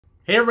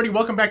Hey everybody,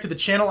 welcome back to the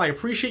channel. I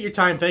appreciate your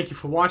time. Thank you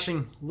for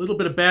watching. A little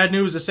bit of bad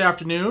news this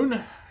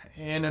afternoon,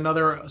 and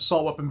another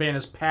assault weapon ban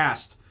has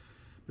passed.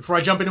 Before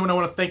I jump into it, I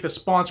want to thank the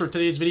sponsor of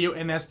today's video,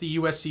 and that's the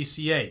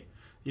USCCA. The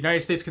United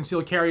States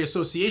Concealed Carry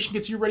Association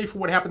gets you ready for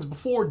what happens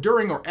before,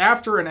 during, or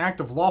after an act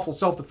of lawful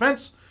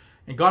self-defense.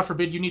 And God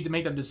forbid you need to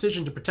make that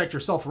decision to protect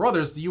yourself or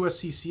others, the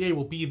USCCA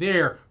will be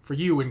there for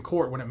you in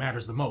court when it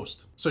matters the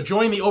most. So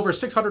join the over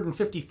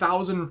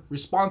 650,000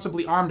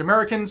 responsibly armed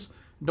Americans.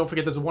 Don't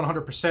forget there's a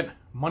 100%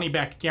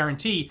 money-back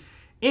guarantee.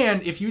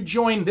 And if you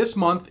join this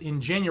month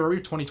in January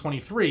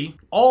 2023,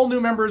 all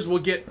new members will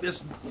get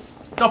this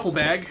duffel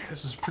bag.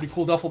 This is a pretty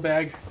cool duffel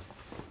bag.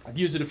 I've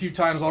used it a few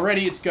times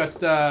already. It's got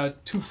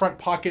two front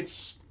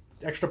pockets,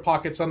 extra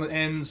pockets on the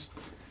ends.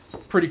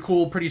 Pretty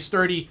cool, pretty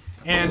sturdy.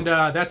 And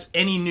that's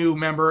any new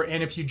member.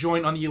 And if you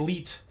join on the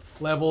elite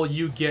level,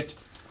 you get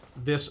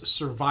this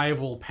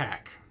survival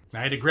pack. Now,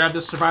 I had to grab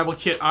this survival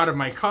kit out of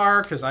my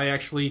car because I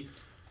actually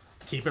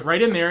keep it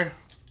right in there.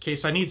 In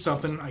case I need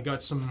something, I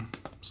got some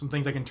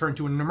things I can turn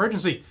to in an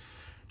emergency.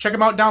 Check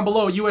them out down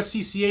below,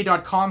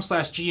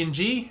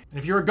 uscca.com/GNG. And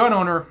if you're a gun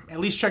owner, at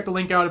least check the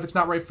link out. If it's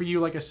not right for you,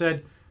 like I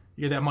said,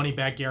 you get that money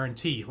back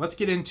guarantee. Let's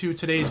get into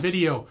today's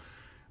video.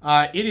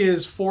 It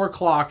is 4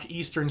 o'clock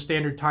Eastern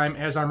Standard Time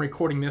as I'm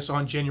recording this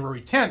on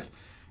January 10th.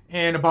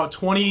 And about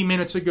 20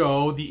 minutes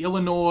ago, the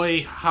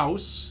Illinois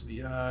House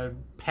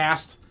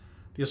passed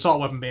the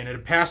assault weapon ban. It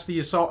had passed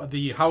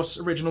the House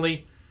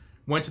originally.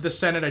 Went to the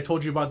Senate. I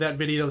told you about that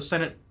video. The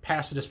Senate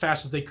passed it as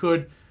fast as they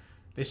could.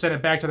 They sent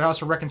it back to the House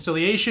for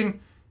reconciliation.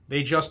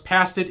 They just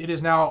passed it. It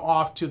is now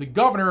off to the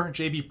governor,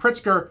 J.B.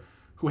 Pritzker,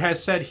 who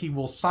has said he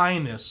will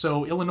sign this.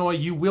 So, Illinois,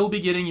 you will be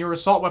getting your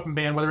assault weapon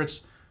ban, whether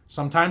it's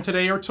sometime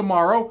today or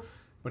tomorrow.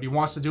 But he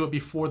wants to do it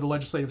before the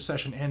legislative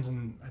session ends,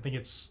 and I think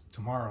it's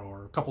tomorrow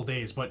or a couple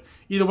days. But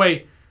either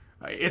way,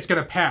 it's going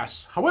to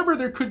pass. However,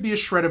 there could be a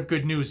shred of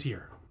good news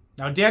here.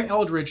 Now, Dan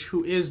Eldridge,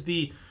 who is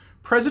the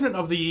president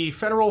of the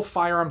federal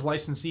firearms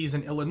licensees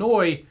in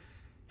Illinois,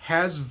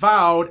 has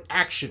vowed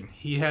action.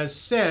 He has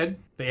said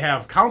they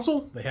have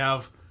counsel, they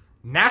have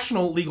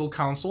national legal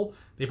counsel,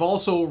 they've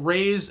also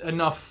raised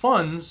enough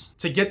funds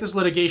to get this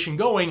litigation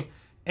going,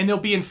 and they'll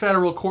be in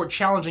federal court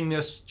challenging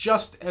this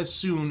just as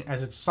soon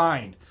as it's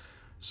signed.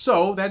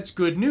 So that's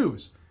good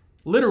news.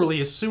 Literally,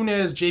 as soon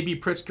as J.B.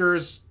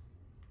 Pritzker's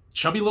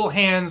chubby little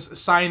hands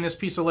sign this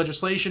piece of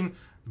legislation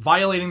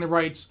violating the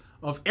rights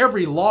of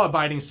every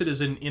law-abiding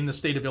citizen in the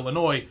state of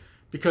Illinois,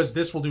 because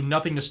this will do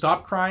nothing to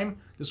stop crime,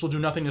 this will do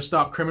nothing to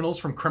stop criminals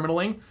from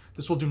criminaling,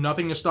 this will do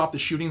nothing to stop the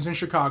shootings in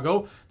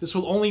Chicago, this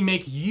will only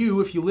make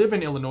you, if you live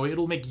in Illinois,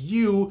 it'll make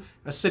you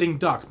a sitting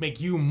duck,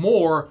 make you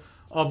more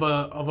of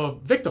a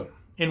victim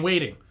in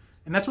waiting.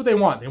 And that's what they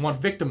want. They want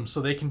victims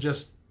so they can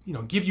just,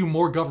 give you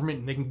more government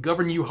and they can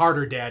govern you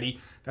harder, daddy.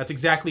 That's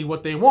exactly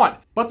what they want.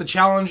 But the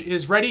challenge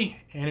is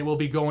ready, and it will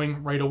be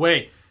going right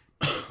away.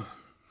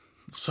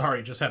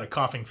 Sorry, just had a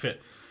coughing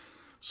fit.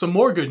 Some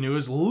more good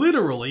news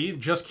literally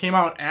just came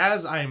out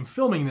as I am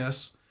filming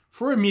this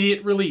for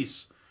immediate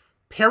release.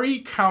 Perry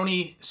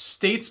County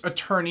State's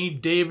Attorney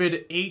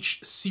David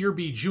H.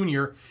 Searby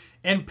Jr.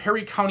 and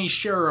Perry County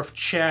Sheriff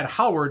Chad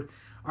Howard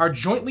are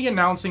jointly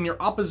announcing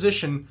their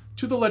opposition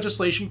to the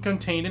legislation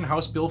contained in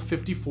House Bill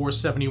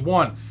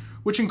 5471,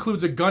 which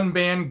includes a gun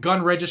ban,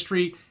 gun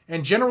registry,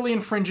 and generally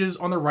infringes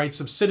on the rights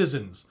of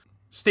citizens.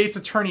 State's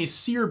Attorney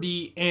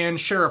Searby and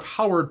Sheriff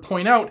Howard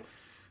point out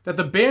that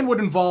the ban would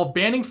involve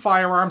banning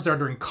firearms that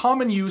are in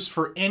common use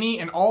for any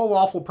and all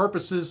lawful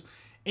purposes,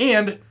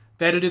 and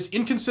that it is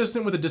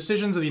inconsistent with the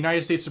decisions of the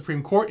United States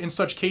Supreme Court in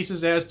such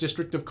cases as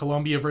District of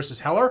Columbia versus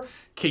Heller,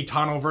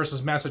 Caetano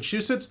versus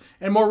Massachusetts,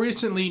 and more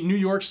recently, New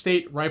York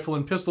State Rifle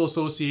and Pistol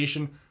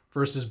Association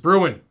versus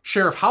Bruin.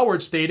 Sheriff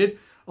Howard stated,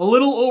 "A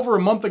little over a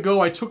month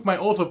ago, I took my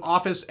oath of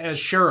office as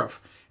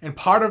sheriff, and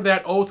part of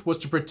that oath was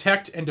to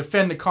protect and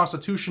defend the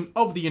Constitution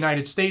of the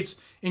United States,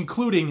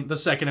 including the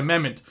Second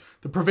Amendment.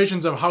 The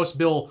provisions of House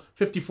Bill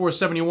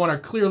 5471 are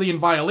clearly in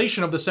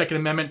violation of the Second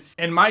Amendment,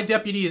 and my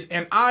deputies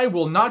and I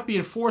will not be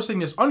enforcing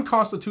this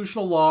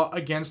unconstitutional law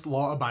against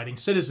law-abiding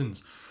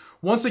citizens.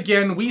 Once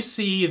again, we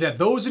see that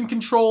those in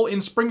control in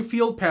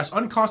Springfield pass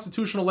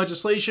unconstitutional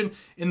legislation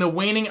in the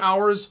waning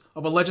hours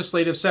of a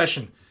legislative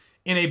session,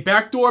 in a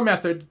backdoor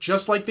method,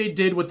 just like they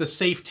did with the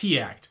SAFE-T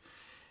Act.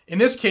 In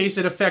this case,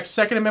 it affects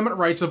Second Amendment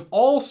rights of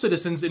all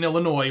citizens in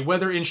Illinois,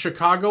 whether in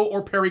Chicago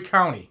or Perry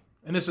County."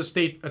 And this is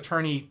State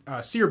Attorney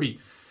Searby.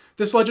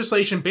 "This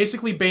legislation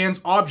basically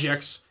bans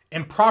objects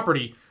and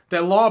property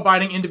that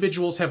law-abiding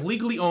individuals have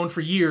legally owned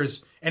for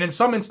years, and in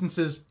some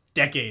instances,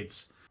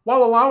 decades,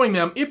 while allowing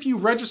them if you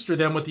register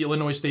them with the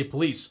Illinois State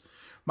Police.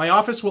 My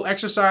office will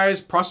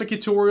exercise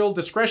prosecutorial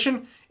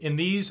discretion in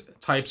these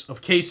types of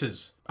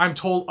cases." I'm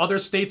told other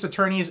states'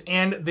 attorneys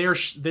and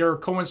their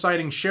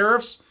coinciding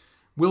sheriffs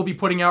will be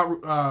putting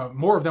out,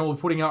 more of them will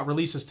be putting out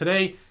releases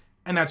today,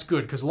 and that's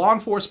good, because law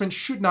enforcement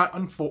should not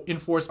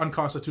enforce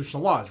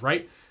unconstitutional laws,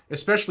 right?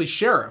 Especially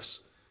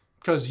sheriffs,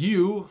 because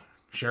you,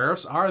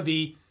 sheriffs, are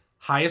the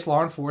highest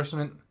law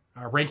enforcement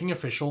ranking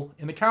official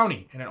in the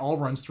county, and it all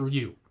runs through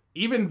you.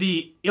 Even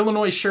the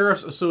Illinois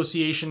Sheriff's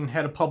Association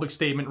had a public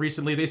statement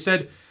recently. They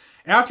said,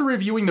 after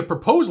reviewing the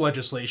proposed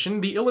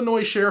legislation, the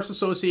Illinois Sheriff's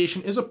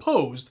Association is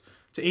opposed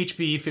to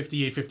HB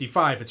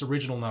 5855, its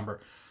original number.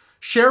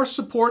 Sheriffs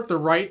support the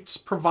rights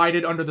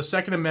provided under the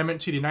Second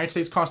Amendment to the United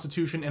States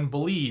Constitution and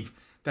believe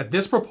that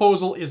this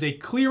proposal is a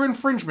clear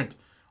infringement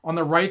on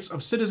the rights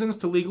of citizens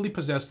to legally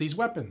possess these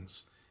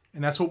weapons.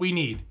 And that's what we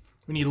need.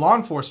 We need law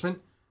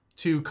enforcement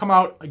to come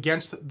out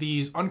against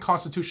these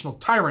unconstitutional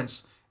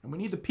tyrants, and we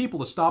need the people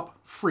to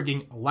stop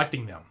frigging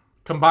electing them.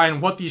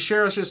 Combine what these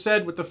sheriffs just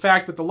said with the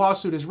fact that the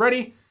lawsuit is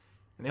ready,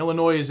 and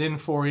Illinois is in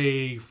for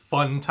a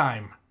fun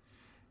time.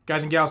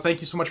 Guys and gals,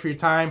 thank you so much for your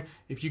time.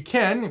 If you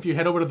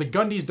head over to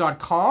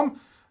thegundys.com,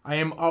 I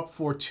am up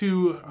for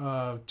two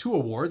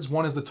awards.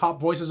 One is the top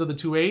voices of the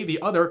 2A.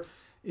 The other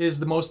is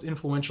the most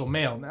influential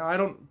male. Now, I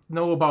don't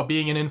know about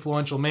being an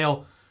influential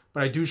male,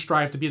 but I do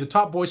strive to be the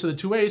top voice of the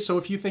 2A. So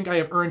if you think I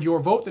have earned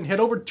your vote, then head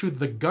over to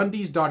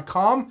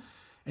thegundys.com,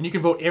 and you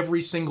can vote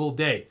every single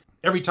day.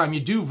 Every time you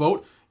do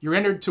vote, you're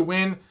entered to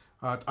win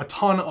a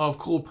ton of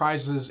cool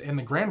prizes, and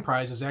the grand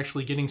prize is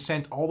actually getting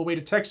sent all the way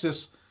to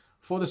Texas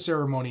for the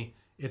ceremony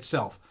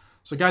itself.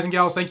 So guys and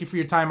gals, thank you for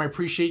your time. I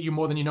appreciate you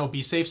more than you know.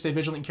 Be safe, stay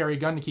vigilant, and carry a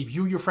gun to keep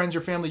you, your friends,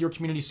 your family, your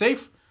community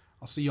safe.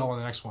 I'll see you all in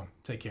the next one.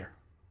 Take care.